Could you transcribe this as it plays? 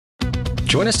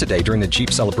Join us today during the Jeep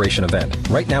Celebration event.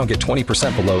 Right now, get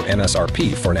 20% below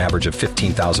MSRP for an average of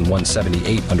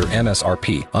 $15,178 under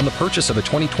MSRP on the purchase of a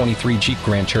 2023 Jeep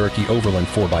Grand Cherokee Overland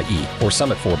 4xE or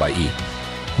Summit 4xE.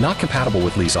 Not compatible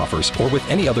with lease offers or with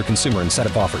any other consumer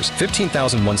incentive offers.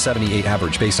 $15,178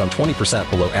 average based on 20%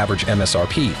 below average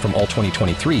MSRP from all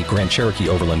 2023 Grand Cherokee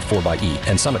Overland 4xE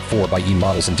and Summit 4xE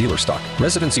models in dealer stock.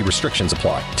 Residency restrictions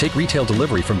apply. Take retail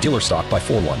delivery from dealer stock by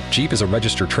 4/1. Jeep is a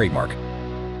registered trademark.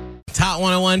 Top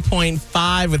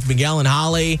 101.5 with Miguel and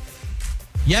Holly.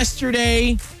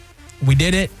 Yesterday, we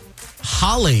did it.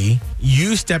 Holly,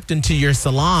 you stepped into your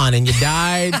salon and you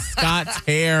dyed Scott's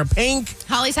hair pink.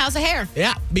 Holly's House of Hair.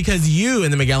 Yeah, because you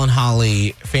and the Miguel and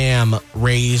Holly fam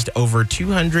raised over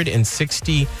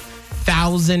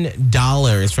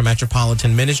 $260,000 for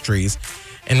Metropolitan Ministries.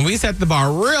 And we set the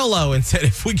bar real low and said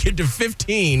if we get to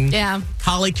 15,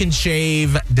 Holly can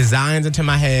shave designs into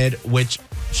my head, which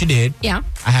she did. Yeah.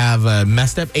 I have a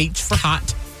messed up H for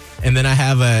hot. And then I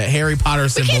have a Harry Potter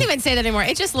symbol. We can't even say that anymore.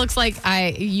 It just looks like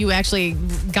you actually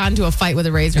got into a fight with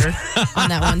a razor on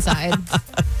that one side.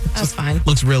 That's fine.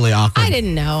 Looks really awkward. I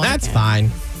didn't know. That's fine.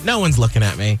 No one's looking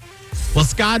at me. Well,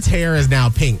 Scott's hair is now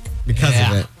pink because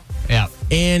of it. Yeah.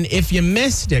 And if you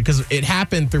missed it, because it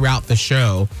happened throughout the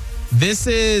show, this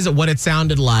is what it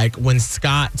sounded like when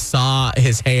Scott saw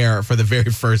his hair for the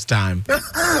very first time.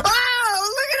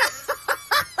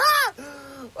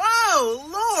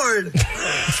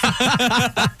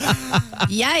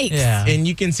 Yikes. Yeah. And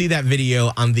you can see that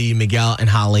video on the Miguel and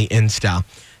Holly Insta.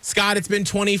 Scott, it's been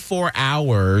 24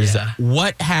 hours. Yeah.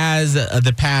 What has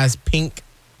the past pink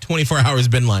 24 hours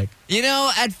been like? You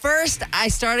know, at first, I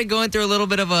started going through a little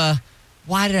bit of a,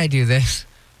 why did I do this?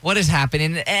 What is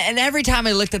happening? And every time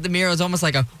I looked at the mirror, it was almost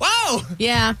like a, whoa,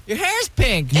 Yeah. your hair's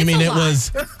pink. You mean a it lot.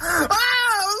 was...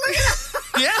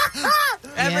 Yeah.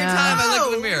 Every Yeah. time I look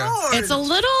in the mirror. It's a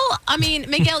little, I mean,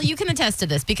 Miguel, you can attest to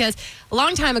this because a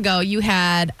long time ago you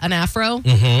had an afro.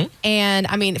 Mm-hmm. And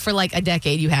I mean, for like a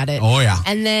decade you had it. Oh, yeah.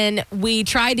 And then we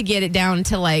tried to get it down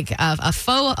to like a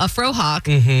fro hawk.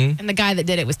 Mm-hmm. And the guy that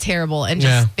did it was terrible and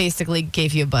just Yeah. basically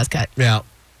gave you a buzz cut. Yeah.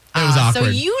 It was awkward. So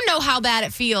you know how bad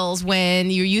it feels when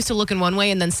you're used to looking one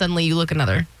way and then suddenly you look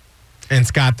another. And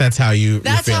Scott, that's how you're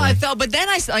That's feeling. how I felt. But then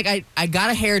I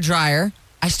got a hair dryer.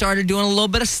 I started doing a little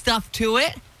bit of stuff to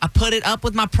it. I put it up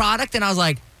with my product, and I was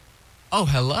like, oh,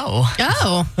 hello.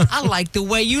 Oh. I like the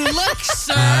way you look,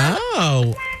 sir.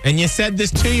 Oh. And you said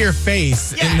this to your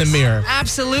face in the Yes, mirror.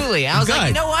 Absolutely. I was Good. like,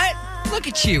 you know what? Look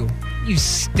at you. You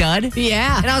stud.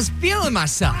 Yeah. And I was feeling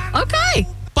myself. Okay.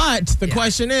 But the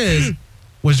question is,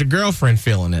 was your girlfriend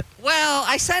feeling it? Well,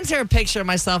 I sent her a picture of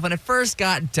myself when it first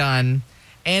got done.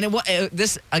 And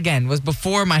this, again, was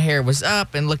before my hair was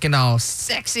up and looking all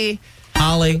sexy.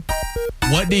 Holly,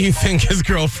 what do you think his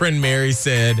girlfriend Mary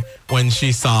said when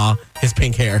she saw his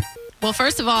pink hair? Well,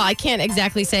 first of all, I can't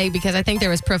exactly say because I think there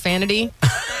was profanity.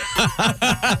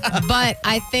 But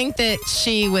I think that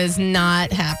she was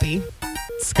not happy.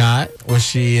 Scott,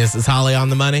 is Holly on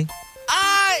the money?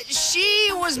 She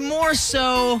was more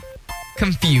so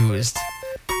confused.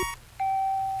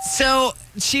 So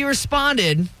she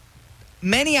responded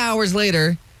many hours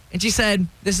later, and she said,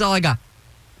 this is all I got.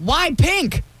 Why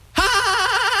pink?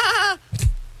 Ha!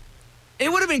 It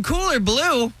would have been cooler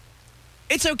blue.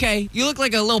 It's okay. You look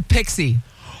like a little pixie.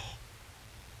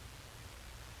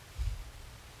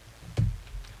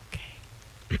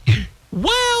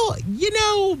 Well,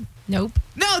 Nope.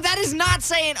 No, that is not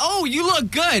saying, oh, you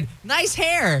look good. Nice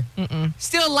hair. Mm-mm.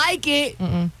 Still like it.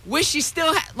 Mm-mm. Wish you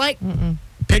still had, like,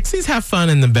 pixies have fun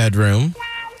in the bedroom.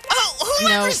 oh,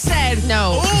 whoever No. said,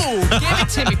 No. oh, give it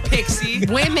to me, pixie.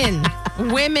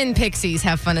 Women pixies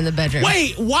have fun in the bedroom.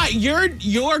 Wait, why?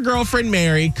 Your girlfriend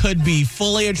Mary could be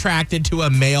fully attracted to a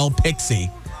male pixie.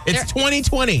 It's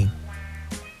 2020.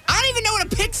 I don't even know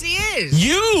what a pixie is.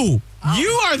 You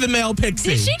are the male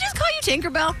pixie. Did she just call you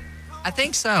Tinkerbell? I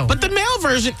think so. But the male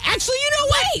version, actually, you know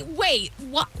what? Wait.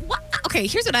 What? Okay,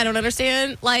 here's what I don't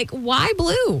understand. Like, why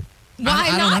blue? Why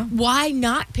I don't not? know. Why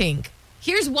not pink?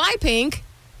 Here's why pink.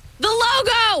 The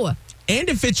logo. And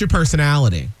it fits your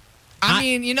personality. I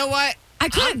mean, you know what?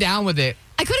 I'm down with it.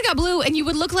 I could have got blue, and you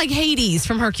would look like Hades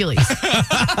from Hercules.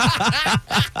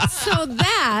 So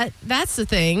that's the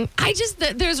thing.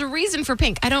 There's a reason for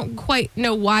pink. I don't quite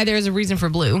know why there's a reason for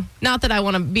blue. Not that I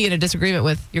want to be in a disagreement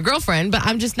with your girlfriend, but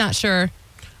I'm just not sure.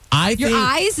 Your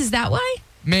eyes, is that why?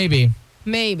 Maybe.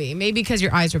 Maybe because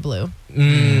your eyes are blue.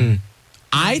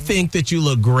 I think that you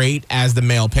look great as the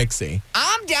male pixie.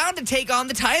 I'm down to take on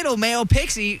the title male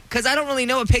pixie because I don't really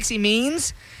know what pixie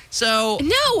means. So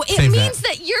no, it means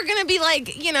that you're going to be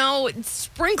like,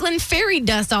 sprinkling fairy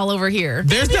dust all over here.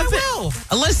 There's nothing.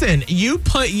 Listen, you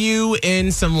put you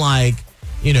in some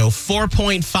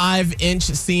 4.5-inch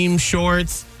seam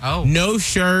shorts. Oh. No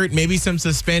shirt, maybe some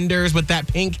suspenders with that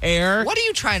pink hair. What are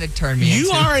you trying to turn me into?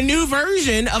 You are a new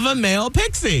version of a male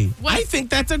pixie. What? I think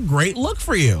that's a great look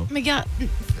for you. Miguel,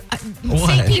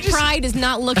 St. Pete Pride is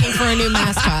not looking for a new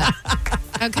mascot.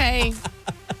 Okay?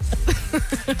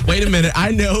 Wait a minute.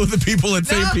 I know the people at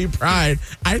St. Pete Pride.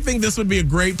 I think this would be a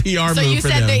great PR move for them. So you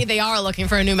said they are looking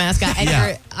for a new mascot, and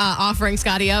you're offering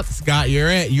Scotty up? Scott, you're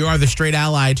it. You are the straight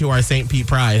ally to our St. Pete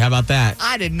Pride. How about that?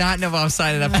 I did not know if I was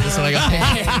signing up for this when I got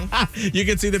paid. You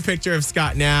can see the picture of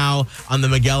Scott now on the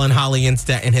Miguel and Holly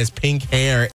Insta and his pink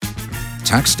hair.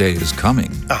 Tax day is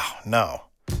coming. Oh, no.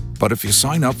 But if you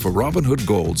sign up for Robinhood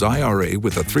Gold's IRA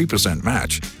with a 3%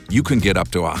 match, you can get up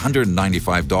to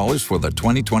 $195 for the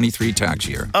 2023 tax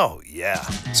year. Oh, yeah.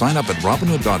 Sign up at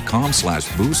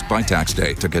Robinhood.com/boost by tax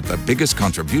day to get the biggest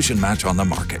contribution match on the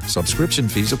market. Subscription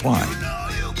fees apply.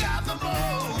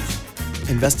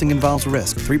 Investing involves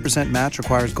risk. 3% match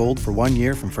requires gold for 1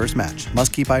 year from first match.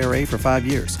 Must keep IRA for 5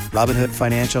 years. Robinhood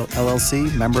Financial,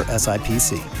 LLC, member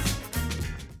SIPC.